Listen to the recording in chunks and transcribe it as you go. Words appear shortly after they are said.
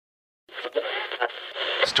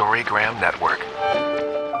Storygram Network.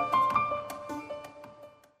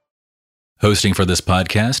 Hosting for this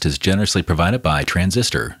podcast is generously provided by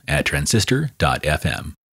Transistor at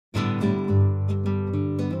transistor.fm.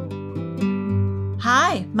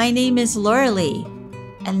 Hi, my name is Laura Lee,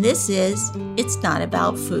 and this is It's Not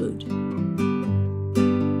About Food.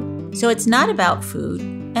 So it's not about food,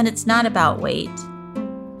 and it's not about weight.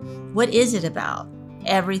 What is it about?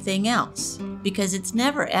 Everything else, because it's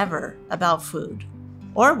never ever about food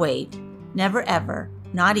or weight, never ever,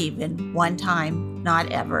 not even one time,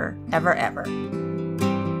 not ever, ever, ever.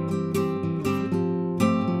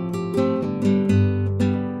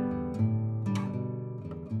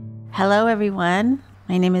 Hello, everyone.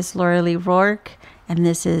 My name is Laura Lee Rourke, and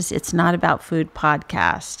this is It's Not About Food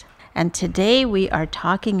podcast. And today we are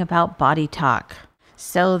talking about body talk.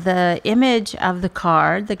 So the image of the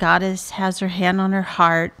card, the goddess has her hand on her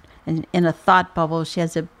heart, and in a thought bubble, she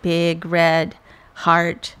has a big red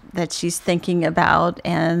heart that she's thinking about,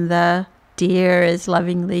 and the deer is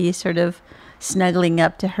lovingly sort of snuggling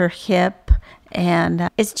up to her hip. And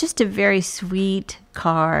it's just a very sweet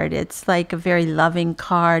card. It's like a very loving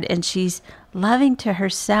card, and she's loving to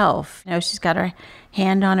herself. You know, she's got her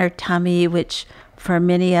hand on her tummy, which for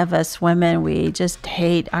many of us women, we just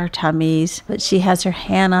hate our tummies. But she has her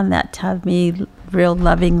hand on that tummy real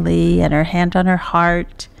lovingly, and her hand on her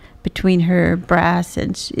heart between her breasts,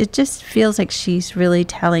 and it just feels like she's really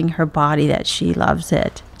telling her body that she loves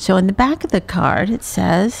it. So in the back of the card, it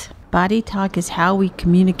says, body talk is how we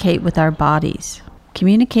communicate with our bodies.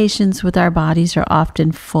 Communications with our bodies are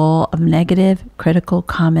often full of negative, critical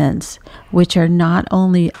comments, which are not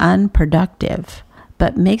only unproductive,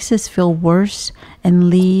 but makes us feel worse and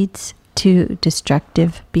leads to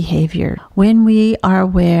destructive behavior. When we are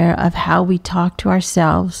aware of how we talk to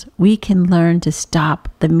ourselves, we can learn to stop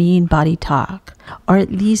the mean body talk, or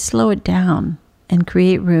at least slow it down and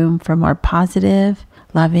create room for more positive,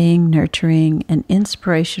 loving, nurturing, and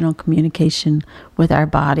inspirational communication with our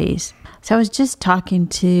bodies. So I was just talking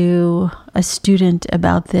to a student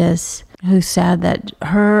about this who said that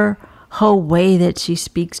her whole way that she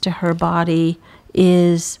speaks to her body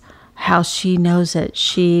is how she knows that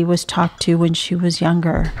she was talked to when she was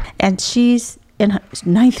younger. And she's in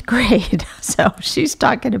ninth grade, so she's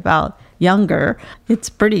talking about younger. It's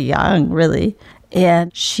pretty young, really.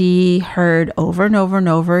 And she heard over and over and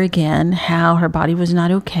over again how her body was not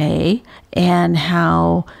okay, and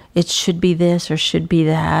how it should be this or should be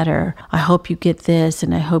that, or I hope you get this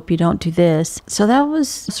and I hope you don't do this. So that was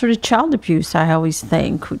sort of child abuse, I always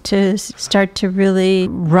think, to start to really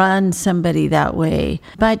run somebody that way.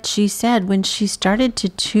 But she said when she started to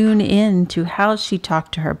tune in to how she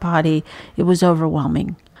talked to her body, it was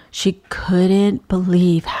overwhelming. She couldn't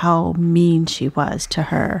believe how mean she was to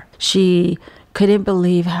her. She couldn't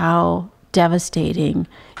believe how devastating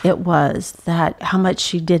it was, that how much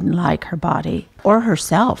she didn't like her body or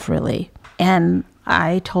herself, really. And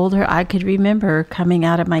I told her I could remember coming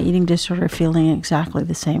out of my eating disorder feeling exactly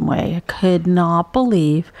the same way. I could not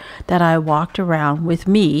believe that I walked around with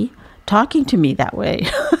me talking to me that way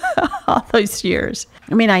all those years.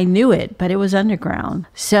 I mean, I knew it, but it was underground.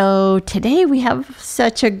 So today we have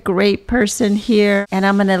such a great person here, and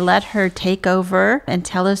I'm going to let her take over and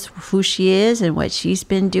tell us who she is and what she's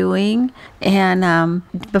been doing. And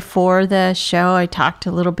before the show, I talked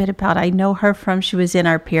a little bit about, I know her from, she was in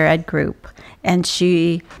our peer ed group, and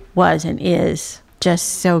she was and is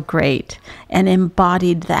just so great and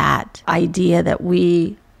embodied that idea that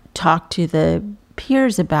we talk to the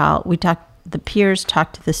peers about. The peers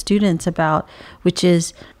talk to the students about, which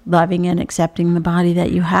is loving and accepting the body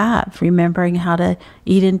that you have, remembering how to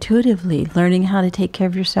eat intuitively, learning how to take care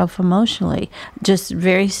of yourself emotionally. Just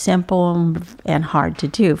very simple and hard to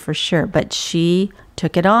do, for sure. But she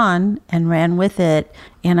took it on and ran with it,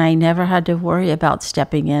 and I never had to worry about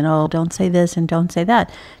stepping in. Oh, don't say this and don't say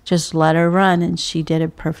that. Just let her run, and she did a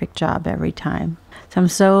perfect job every time. So I'm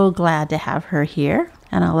so glad to have her here.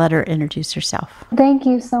 And I'll let her introduce herself. Thank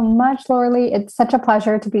you so much, Laura Lee. It's such a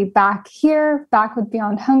pleasure to be back here, back with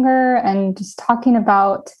Beyond Hunger, and just talking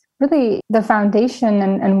about really the foundation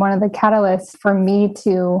and one of the catalysts for me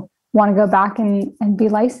to want to go back and be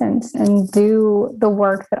licensed and do the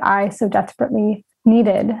work that I so desperately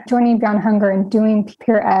needed. Joining Beyond Hunger and doing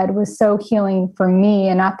peer ed was so healing for me.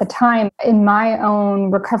 And at the time in my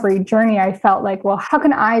own recovery journey, I felt like, well, how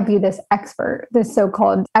can I be this expert, this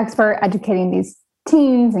so-called expert educating these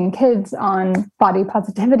teens and kids on body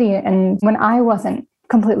positivity, and when I wasn't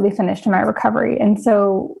completely finished in my recovery. And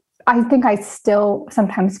so I think I still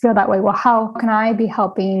sometimes feel that way. Well, how can I be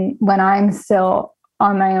helping when I'm still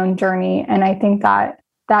on my own journey? And I think that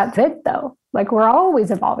that's it, though. Like we're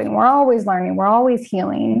always evolving, we're always learning, we're always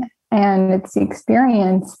healing. And it's the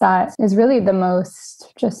experience that is really the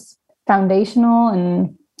most just foundational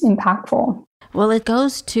and impactful. Well, it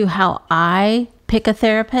goes to how I pick a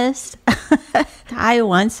therapist. I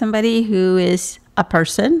want somebody who is a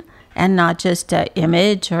person and not just an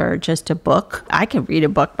image or just a book. I can read a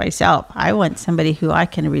book myself. I want somebody who I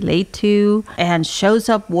can relate to and shows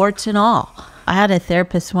up warts and all. I had a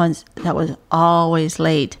therapist once that was always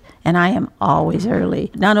late, and I am always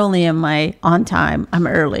early. Not only am I on time, I'm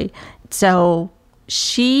early. So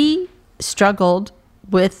she struggled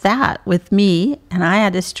with that with me, and I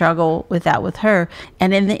had to struggle with that with her.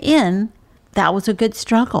 And in the end, that was a good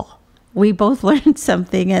struggle. We both learned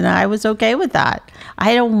something, and I was okay with that.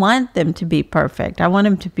 I don't want them to be perfect. I want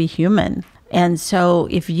them to be human. And so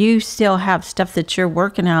if you still have stuff that you're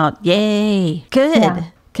working out, yay,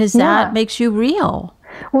 good, because that makes you real.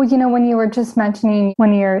 Well, when you were just mentioning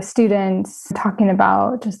one of your students talking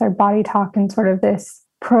about just their body talk and sort of this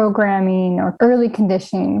programming or early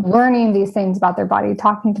conditioning, learning these things about their body,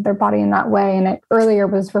 talking to their body in that way. And it earlier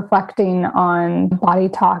was reflecting on body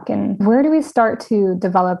talk and where do we start to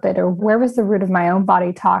develop it, or where was the root of my own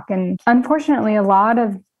body talk? And unfortunately, a lot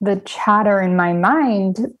of the chatter in my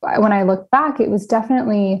mind, when I look back, it was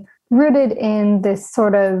definitely rooted in this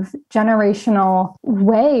sort of generational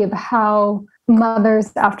way of how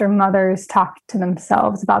mothers after mothers talk to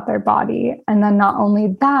themselves about their body. And then not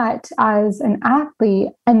only that, as an athlete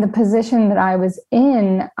and the position that I was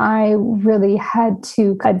in, I really had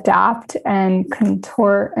to adapt and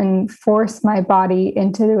contort and force my body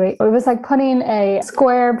into it. It was like putting a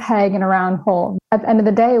square peg in a round hole. At the end of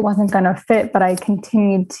the day, it wasn't going to fit, but I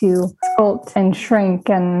continued to sculpt and shrink.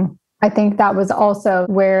 And I think that was also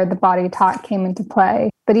where the body talk came into play.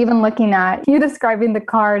 But even looking at you describing the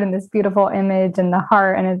card and this beautiful image and the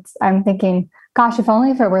heart, and I'm thinking, gosh, if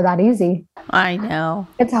only if it were that easy. I know.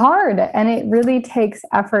 It's hard, and it really takes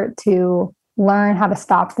effort to learn how to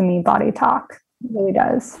stop the me body talk. It really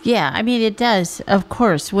does. Yeah, I mean, it does. Of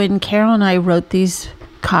course, when Carol and I wrote these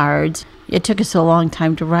cards, it took us a long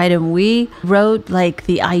time to write them. We wrote like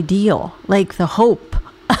the ideal, like the hope.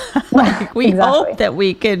 Like we hope that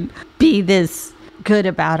we can be this good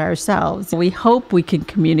about ourselves. We hope we can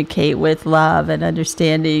communicate with love and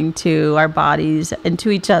understanding to our bodies and to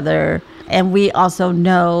each other. And we also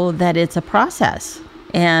know that it's a process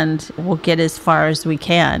and we'll get as far as we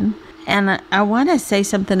can. And I want to say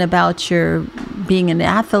something about your being an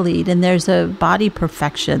athlete, and there's a body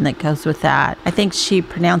perfection that goes with that. I think she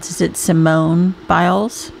pronounces it Simone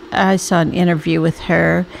Biles. I saw an interview with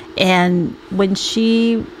her, and when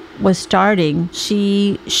she was starting,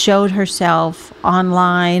 she showed herself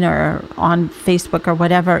online or on Facebook or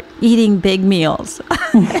whatever, eating big meals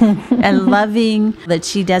and loving that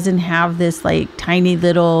she doesn't have this like tiny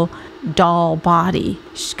little doll body.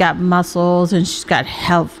 She's got muscles and she's got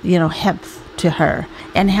health, heft to her,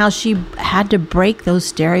 and how she had to break those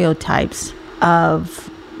stereotypes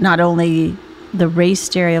of not only the race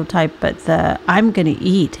stereotype, but the I'm going to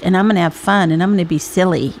eat and I'm going to have fun and I'm going to be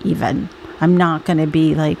silly even. I'm not going to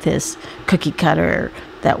be like this cookie cutter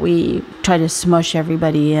that we try to smush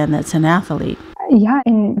everybody in that's an athlete. Yeah,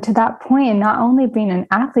 and to that point, not only being an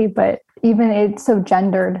athlete, but even it's so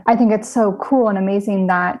gendered. I think it's so cool and amazing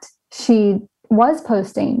that she was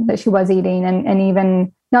posting that she was eating, and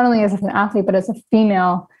even not only as an athlete, but as a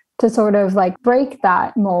female, to sort of like break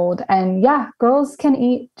that mold. And yeah, girls can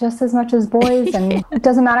eat just as much as boys, and it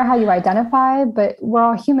doesn't matter how you identify, but we're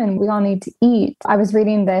all human. We all need to eat. I was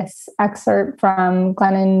reading this excerpt from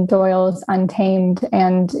Glennon Doyle's Untamed,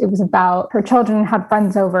 and it was about her children had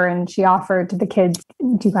friends over, and she offered to the kids,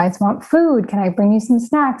 do you guys want food? Can I bring you some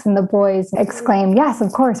snacks? And the boys exclaimed, yes,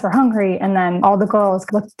 of course, we're hungry. And then all the girls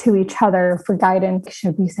looked to each other for guidance.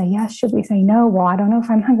 Should we say yes? Should we say no? Well, I don't know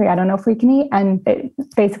if I'm hungry. I don't know if we can eat. And it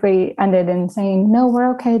basically ended in saying, no,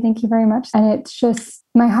 we're okay. Thank you very much. And it's just,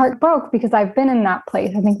 my heart broke because I've been in that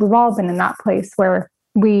place. I think we've all been in that place where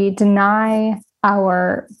we deny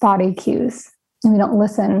our body cues and we don't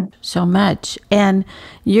listen. So much. And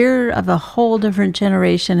you're of a whole different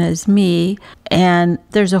generation as me. And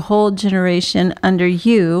there's a whole generation under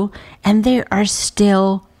you. And they are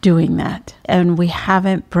still doing that. And we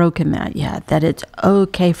haven't broken that yet, that it's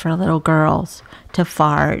okay for little girls to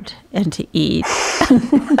fart and to eat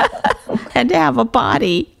and to have a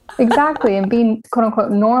body. Exactly. And being quote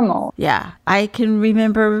unquote normal. Yeah. I can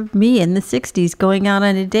remember me in the 60s going out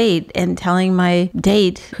on a date and telling my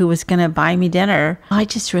date who was going to buy me dinner, I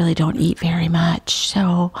just really don't eat very much.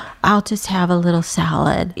 So I'll just have a little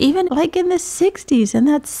salad. Even like in the 60s. And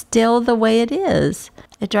that's still the way it is.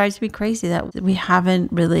 It drives me crazy that we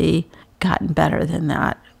haven't really gotten better than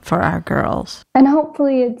that. for our girls. And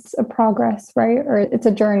hopefully it's a progress, right? Or it's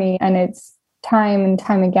a journey, and it's time and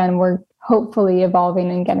time again, we're hopefully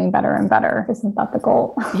evolving and getting better and better. Isn't that the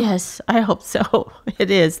goal? Yes, I hope so.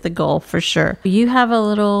 It is the goal for sure. You have a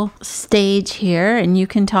little stage here, and you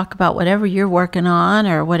can talk about whatever you're working on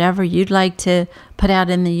or whatever you'd like to put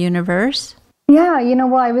out in the universe. Yeah,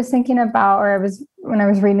 well, I was thinking about, when I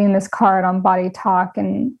was reading this card on Body Talk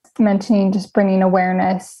and mentioning just bringing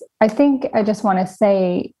awareness, I think I just want to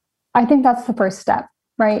say, I think that's the first step,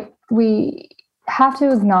 right? We have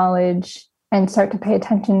to acknowledge and start to pay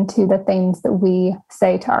attention to the things that we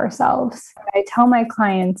say to ourselves. What I tell my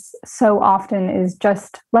clients so often is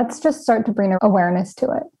let's just start to bring awareness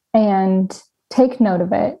to it and take note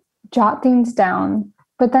of it, jot things down.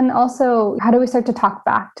 But then also, how do we start to talk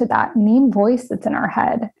back to that mean voice that's in our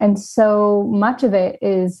head? And so much of it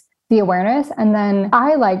is the awareness. And then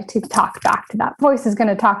I like to talk back to that voice is going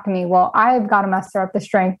to talk to me. Well, I've got to muster up the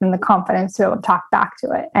strength and the confidence to be able to talk back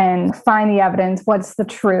to it and find the evidence. What's the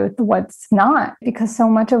truth? What's not? Because so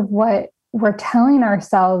much of what we're telling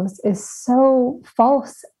ourselves is so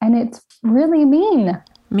false, and it's really mean.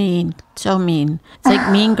 Mean. So mean. It's like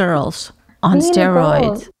Mean Girls on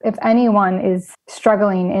steroids. If anyone is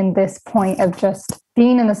struggling in this point of just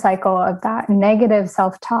being in the cycle of that negative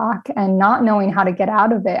self-talk and not knowing how to get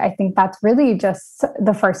out of it, I think that's really just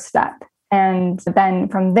the first step. And then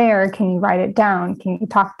from there, can you write it down? Can you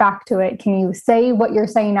talk back to it? Can you say what you're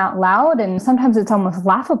saying out loud? And sometimes it's almost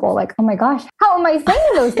laughable, like, oh my gosh, how am I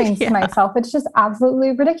saying those things to myself? It's just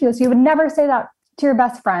absolutely ridiculous. You would never say that to your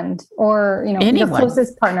best friend or, your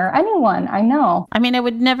closest partner, anyone. I know. I mean, I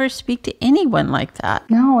would never speak to anyone like that.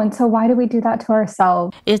 No. And so why do we do that to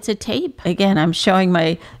ourselves? It's a tape. Again, I'm showing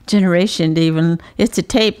my generation to it's a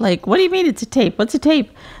tape. Like, what do you mean it's a tape? What's a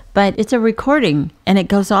tape? But it's a recording, and it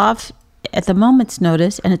goes off at the moment's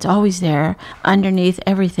notice, and it's always there underneath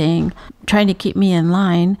everything, trying to keep me in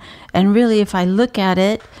line. And really, if I look at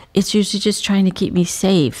it, it's usually just trying to keep me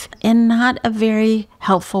safe in not a very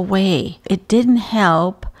helpful way. It didn't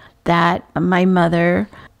help that my mother,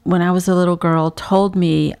 when I was a little girl, told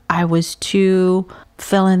me I was too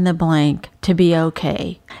fill in the blank to be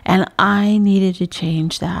okay. And I needed to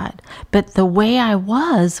change that. But the way I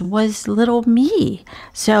was little me.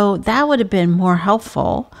 So that would have been more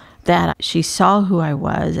helpful, that she saw who I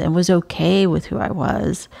was and was okay with who I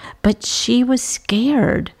was. But she was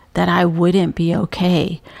scared that I wouldn't be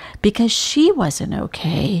okay because she wasn't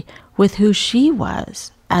okay with who she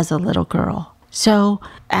was as a little girl. So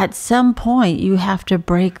at some point, you have to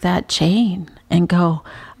break that chain and go,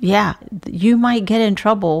 yeah, you might get in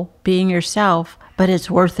trouble being yourself, but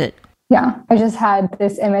it's worth it. Yeah, I just had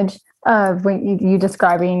this image of when you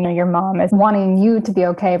describing your mom as wanting you to be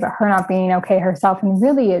okay, but her not being okay herself. And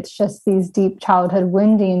really, it's just these deep childhood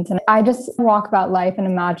woundings. And I just walk about life and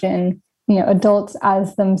imagine, adults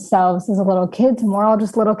as themselves as little kids. And we're all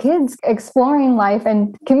just little kids exploring life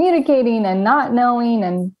and communicating and not knowing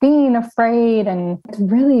and being afraid. And it's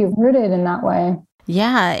really rooted in that way.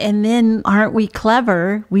 Yeah. And then aren't we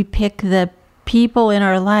clever? We pick the people in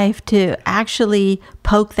our life to actually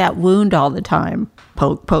poke that wound all the time.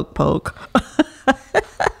 Poke, poke, poke.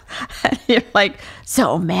 You're like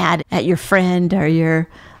so mad at your friend or your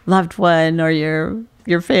loved one or your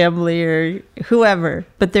family or whoever,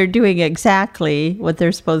 but they're doing exactly what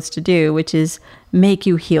they're supposed to do, which is make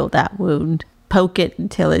you heal that wound. Poke it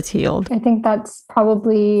until it's healed. I think that's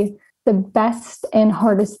probably the best and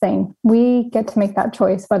hardest thing. We get to make that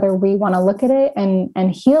choice, whether we want to look at it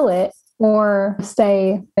and heal it, or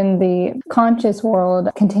stay in the conscious world,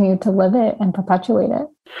 continue to live it and perpetuate it.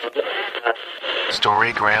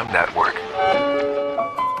 Storygram Network.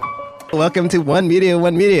 Welcome to One Media,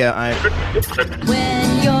 One Media.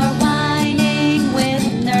 When you're whining with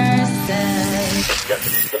nurses.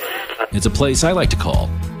 It's a place I like to call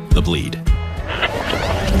The Bleed.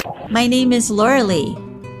 My name is Laura Lee,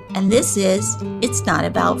 and this is It's Not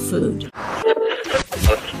About Food.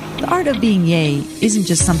 The art of being yay isn't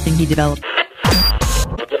just something he developed.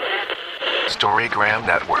 Storygram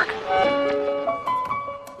Network.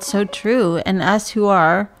 So true. And us who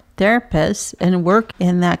are therapists and work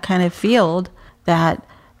in that kind of field, that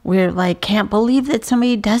we're like, can't believe that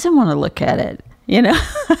somebody doesn't want to look at it.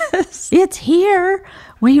 It's here.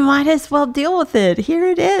 We might as well deal with it. Here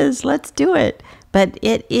it is. Let's do it. But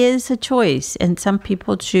it is a choice. And some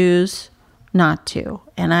people choose not to.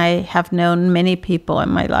 And I have known many people in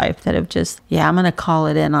my life that have just, I'm going to call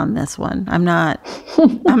it in on this one. I'm not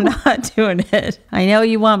doing it. I know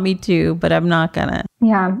you want me to, but I'm not going to.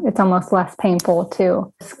 Yeah, it's almost less painful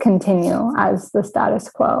to continue as the status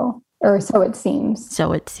quo, or so it seems.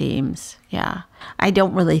 So it seems, yeah. I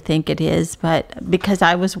don't really think it is, but because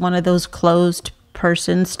I was one of those closed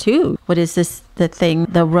persons too. What is this, the thing?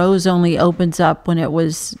 The rose only opens up when it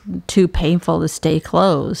was too painful to stay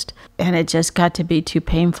closed. And it just got to be too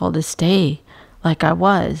painful to stay like I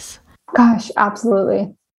was. Gosh,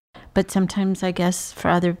 absolutely. But sometimes I guess for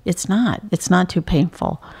other, it's not too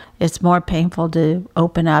painful. It's more painful to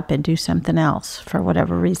open up and do something else for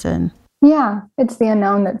whatever reason. Yeah, it's the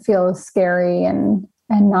unknown that feels scary and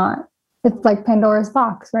not. It's like Pandora's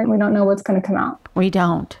box, right? We don't know what's going to come out. We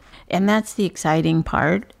don't. And that's the exciting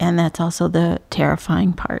part. And that's also the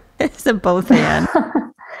terrifying part. It's a both and.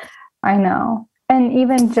 I know. And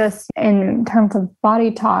even just in terms of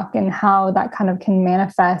body talk and how that kind of can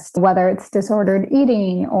manifest, whether it's disordered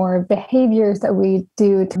eating or behaviors that we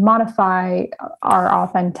do to modify our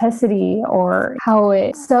authenticity, or how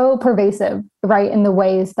it's so pervasive, right, in the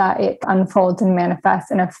ways that it unfolds and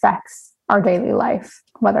manifests and affects our daily life,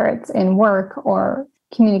 whether it's in work or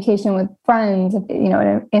communication with friends,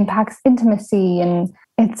 it impacts intimacy. And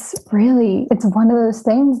it's one of those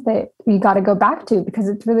things that you got to go back to, because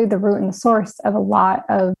it's really the root and the source of a lot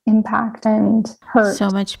of impact and hurt. So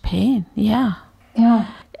much pain. Yeah.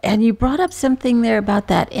 Yeah. And you brought up something there about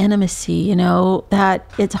that intimacy, that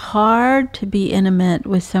it's hard to be intimate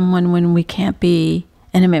with someone when we can't be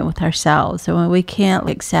intimate with ourselves. So when we can't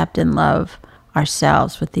accept and love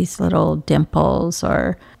ourselves with these little dimples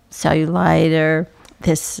or cellulite or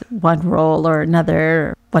this one roll or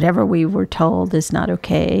another, whatever we were told is not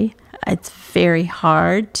okay. It's very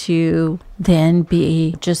hard to then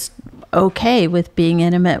be just okay with being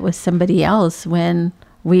intimate with somebody else when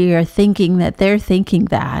we are thinking that they're thinking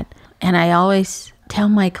that. And I always tell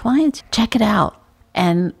my clients, check it out.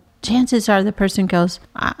 And chances are the person goes,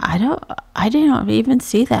 I didn't even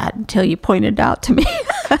see that until you pointed it out to me.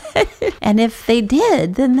 And if they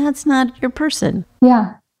did, then that's not your person.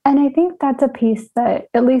 Yeah. And I think that's a piece that,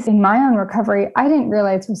 at least in my own recovery, I didn't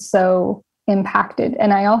realize was so impacted.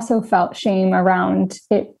 And I also felt shame around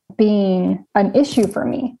it being an issue for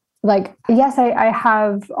me. Like, yes, I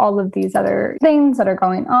have all of these other things that are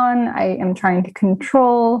going on. I am trying to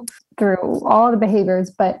control through all the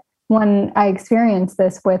behaviors. But when I experienced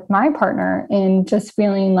this with my partner, in just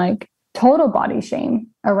feeling like total body shame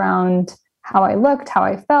around how I looked, how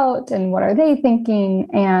I felt, and what are they thinking?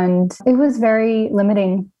 And it was very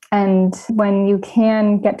limiting. And when you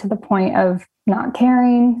can get to the point of not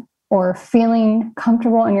caring or feeling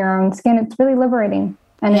comfortable in your own skin, it's really liberating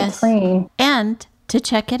and It's freeing. And to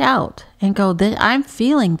check it out and go, I'm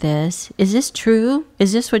feeling this. Is this true?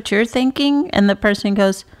 Is this what you're thinking? And the person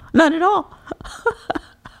goes, not at all.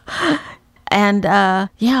 And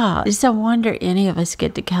it's a wonder any of us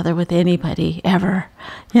get together with anybody ever,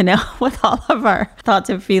 with all of our thoughts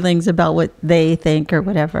and feelings about what they think or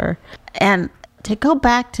whatever. And to go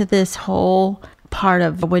back to this whole part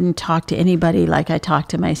of I wouldn't talk to anybody like I talked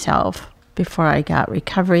to myself before I got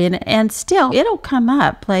recovery. And still, it'll come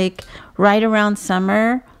up. Like right around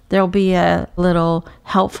summer, there'll be a little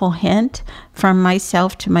helpful hint from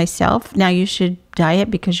myself to myself. Now you should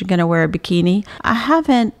diet because you're going to wear a bikini. I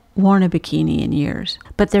haven't worn a bikini in years,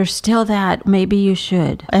 but there's still that maybe you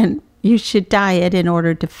should. And you should diet in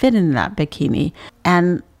order to fit in that bikini.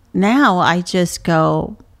 And now I just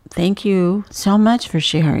go, thank you so much for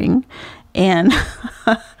sharing. And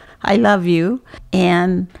I love you.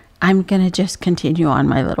 And I'm going to just continue on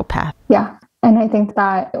my little path. Yeah. And I think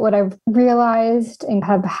that what I've realized and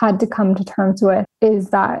have had to come to terms with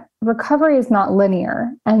is that recovery is not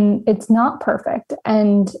linear and it's not perfect.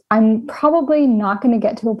 And I'm probably not going to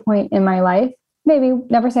get to a point in my life, maybe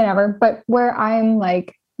never say never, but where I'm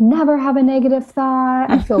like, never have a negative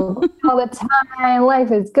thought. I feel good all the time.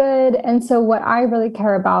 Life is good. And so what I really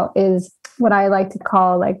care about is what I like to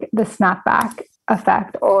call like the snapback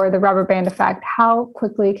effect or the rubber band effect. How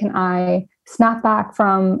quickly can I snap back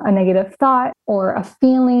from a negative thought or a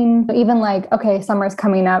feeling, even like, okay, summer's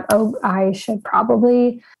coming up. Oh, I should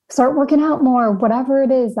probably start working out more, whatever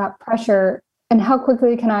it is, that pressure. And how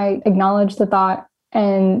quickly can I acknowledge the thought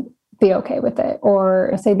and be okay with it,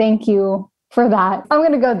 or say, thank you for that. I'm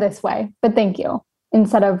going to go this way, but thank you.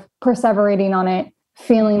 Instead of perseverating on it,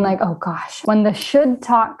 feeling like, oh gosh, when the should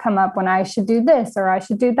talk come up, when I should do this or I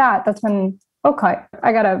should do that, that's when, okay,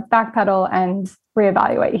 I got to backpedal and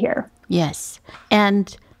reevaluate here. Yes.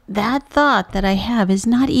 And that thought that I have is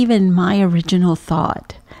not even my original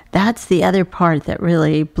thought. That's the other part that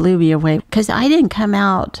really blew me away, because I didn't come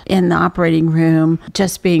out in the operating room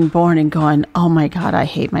just being born and going, oh my God, I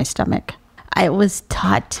hate my stomach. It was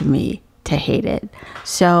taught to me to hate it.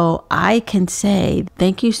 So I can say,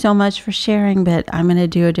 thank you so much for sharing, but I'm going to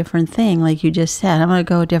do a different thing. Like you just said, I'm going to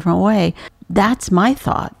go a different way. That's my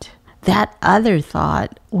thought. that other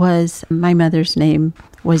thought was, my mother's name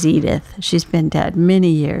was Edith. She's been dead many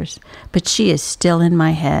years, but she is still in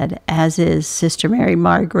my head, as is Sister Mary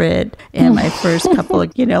Margaret and my first couple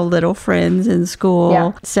of, little friends in school.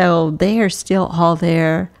 Yeah. So they are still all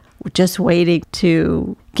there, just waiting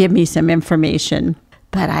to give me some information.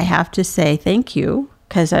 But I have to say thank you,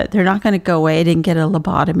 because they're not going to go away and get a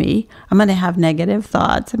lobotomy. I'm going to have negative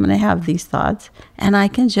thoughts. I'm going to have these thoughts. And I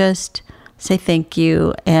can just say thank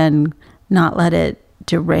you and not let it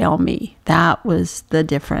derail me. That was the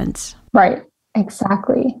difference. Right.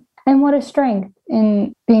 Exactly. And what a strength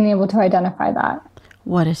in being able to identify that.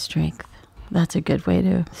 What a strength. That's a good way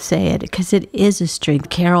to say it, because it is a strength.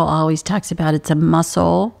 Carol always talks about it's a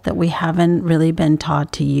muscle that we haven't really been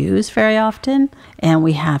taught to use very often, and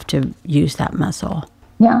we have to use that muscle.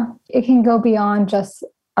 Yeah. It can go beyond just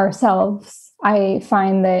ourselves. I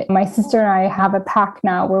find that my sister and I have a pact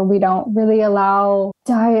now where we don't really allow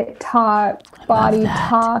diet talk, body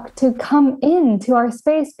talk to come into our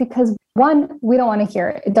space because, one, we don't want to hear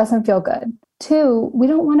it. It doesn't feel good. Two, we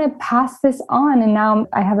don't want to pass this on. And now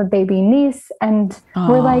I have a baby niece and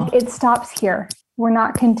we're like, it stops here. We're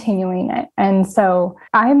not continuing it. And so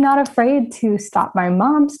I'm not afraid to stop my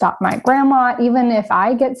mom, stop my grandma, even if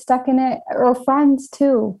I get stuck in it, or friends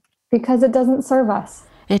too, because it doesn't serve us.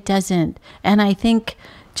 It doesn't. And I think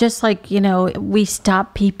just like, we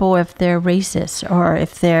stop people if they're racist or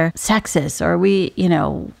if they're sexist, or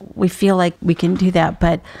we feel like we can do that.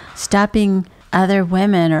 But stopping other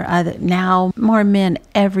women or now more men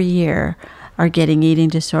every year are getting eating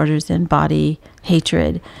disorders and body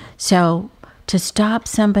hatred. So to stop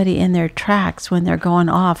somebody in their tracks when they're going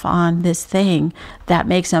off on this thing that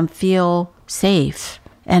makes them feel safe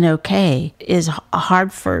and okay is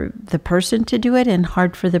hard for the person to do it and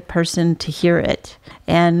hard for the person to hear it.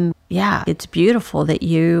 And yeah, it's beautiful that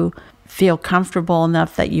you feel comfortable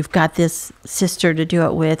enough that you've got this sister to do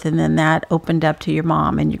it with, and then that opened up to your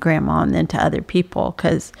mom and your grandma and then to other people,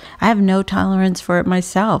 because I have no tolerance for it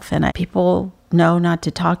myself, and people know not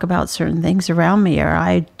to talk about certain things around me or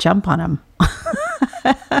I jump on them.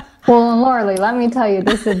 Well, and Laura Lee, let me tell you,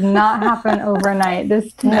 this did not happen overnight.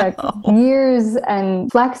 This took years,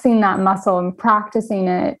 and flexing that muscle and practicing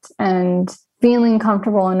it and feeling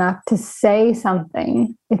comfortable enough to say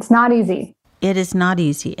something. It's not easy. It is not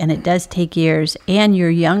easy, and it does take years, and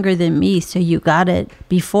you're younger than me, so you got it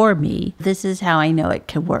before me. This is how I know it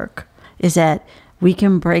can work, is that we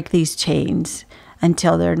can break these chains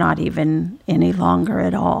until they're not even any longer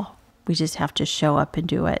at all. We just have to show up and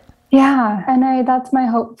do it. Yeah, and that's my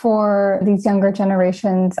hope for these younger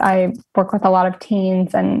generations. I work with a lot of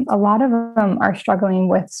teens, and a lot of them are struggling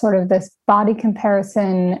with sort of this body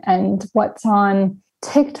comparison and what's on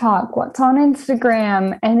TikTok, what's on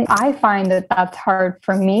Instagram. And I find that that's hard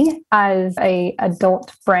for me as an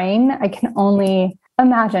adult brain. I can only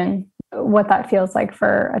imagine what that feels like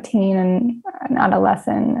for a teen and an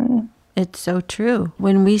adolescent. And it's so true.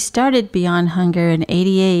 When we started Beyond Hunger in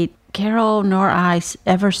 '88, Carol nor I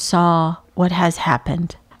ever saw what has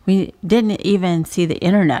happened. We didn't even see the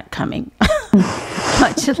internet coming.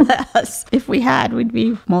 Much less. If we had, we'd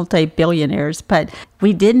be multi-billionaires. But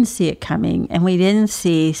we didn't see it coming, and we didn't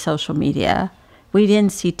see social media. We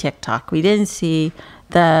didn't see TikTok. We didn't see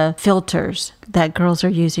the filters that girls are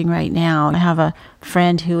using right now. I have a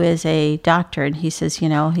friend who is a doctor, and he says,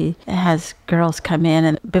 he has girls come in,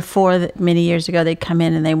 and many years ago, they'd come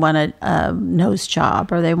in and they wanted a nose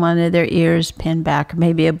job, or they wanted their ears pinned back, or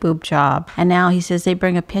maybe a boob job. And now he says they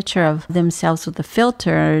bring a picture of themselves with a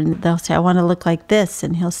filter, and they'll say, I want to look like this.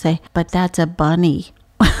 And he'll say, but that's a bunny.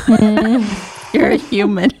 You're a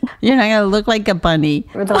human. You're not going to look like a bunny.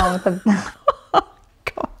 We're the one with the...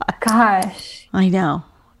 Gosh. I know.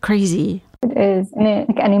 Crazy. It is. And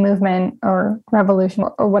like any movement or revolution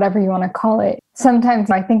or whatever you want to call it,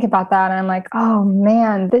 sometimes I think about that and I'm like, oh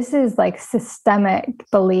man, this is like systemic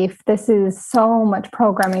belief. This is so much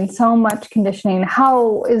programming, so much conditioning.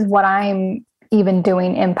 How is what I'm even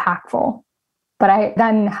doing impactful? But I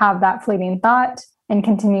then have that fleeting thought and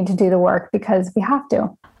continue to do the work because we have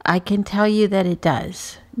to. I can tell you that it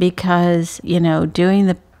does, because, doing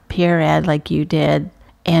the peer ed like you did,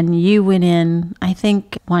 and you went in, I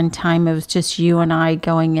think one time it was just you and I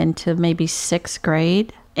going into maybe 6th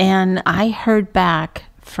grade. And I heard back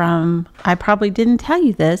from, I probably didn't tell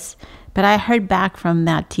you this, but I heard back from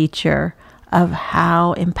that teacher of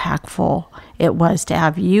how impactful it was to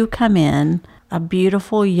have you come in, a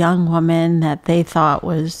beautiful young woman that they thought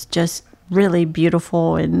was just really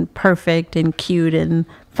beautiful and perfect and cute and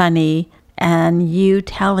funny, and you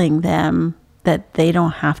telling them that they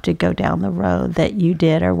don't have to go down the road that you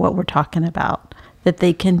did or what we're talking about, that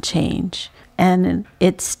they can change. And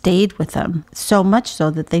it stayed with them, so much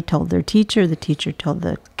so that they told their teacher, the teacher told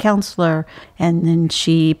the counselor, and then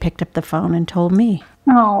she picked up the phone and told me.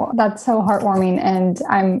 Oh, that's so heartwarming. And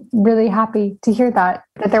I'm really happy to hear that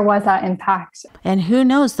there was that impact. And who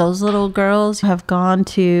knows, those little girls have gone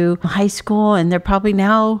to high school and they're probably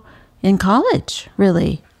now in college,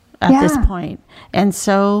 really, at this point. And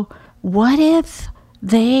so what if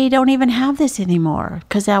they don't even have this anymore?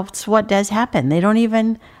 Because that's what does happen. They don't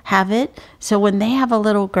even have it. So when they have a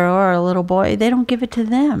little girl or a little boy, they don't give it to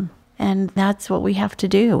them. And that's what we have to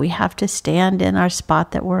do. We have to stand in our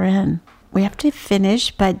spot that we're in. We have to finish,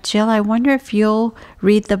 but Jill, I wonder if you'll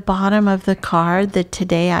read the bottom of the card that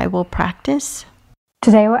today I will practice.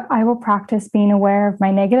 Today I will practice being aware of my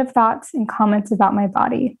negative thoughts and comments about my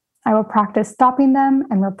body. I will practice stopping them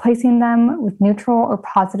and replacing them with neutral or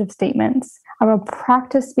positive statements. I will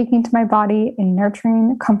practice speaking to my body in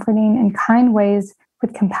nurturing, comforting, and kind ways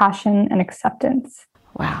with compassion and acceptance.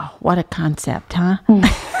 Wow, what a concept, huh?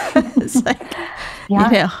 It's like, you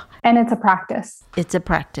know. And it's a practice. It's a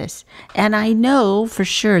practice. And I know for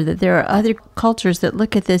sure that there are other cultures that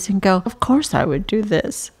look at this and go, of course I would do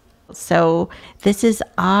this. So this is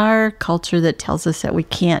our culture that tells us that we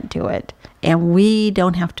can't do it. And we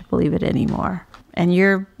don't have to believe it anymore. And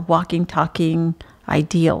you're walking, talking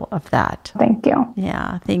ideal of that. Thank you.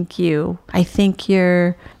 Yeah, thank you. I think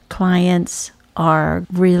your clients are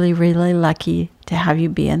really, really lucky to have you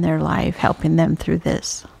be in their life, helping them through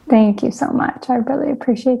this. Thank you so much. I really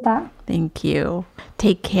appreciate that. Thank you.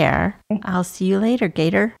 Take care. I'll see you later,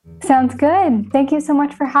 Gator. Sounds good. Thank you so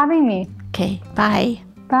much for having me. Okay, bye.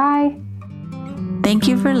 Bye. Thank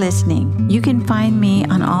you for listening. You can find me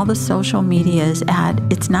on all the social medias at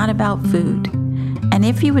It's Not About Food. And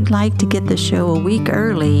if you would like to get the show a week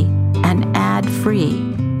early and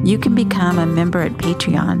ad-free, you can become a member at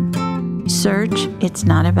Patreon. Search It's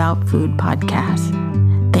Not About Food podcast.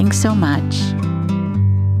 Thanks so much.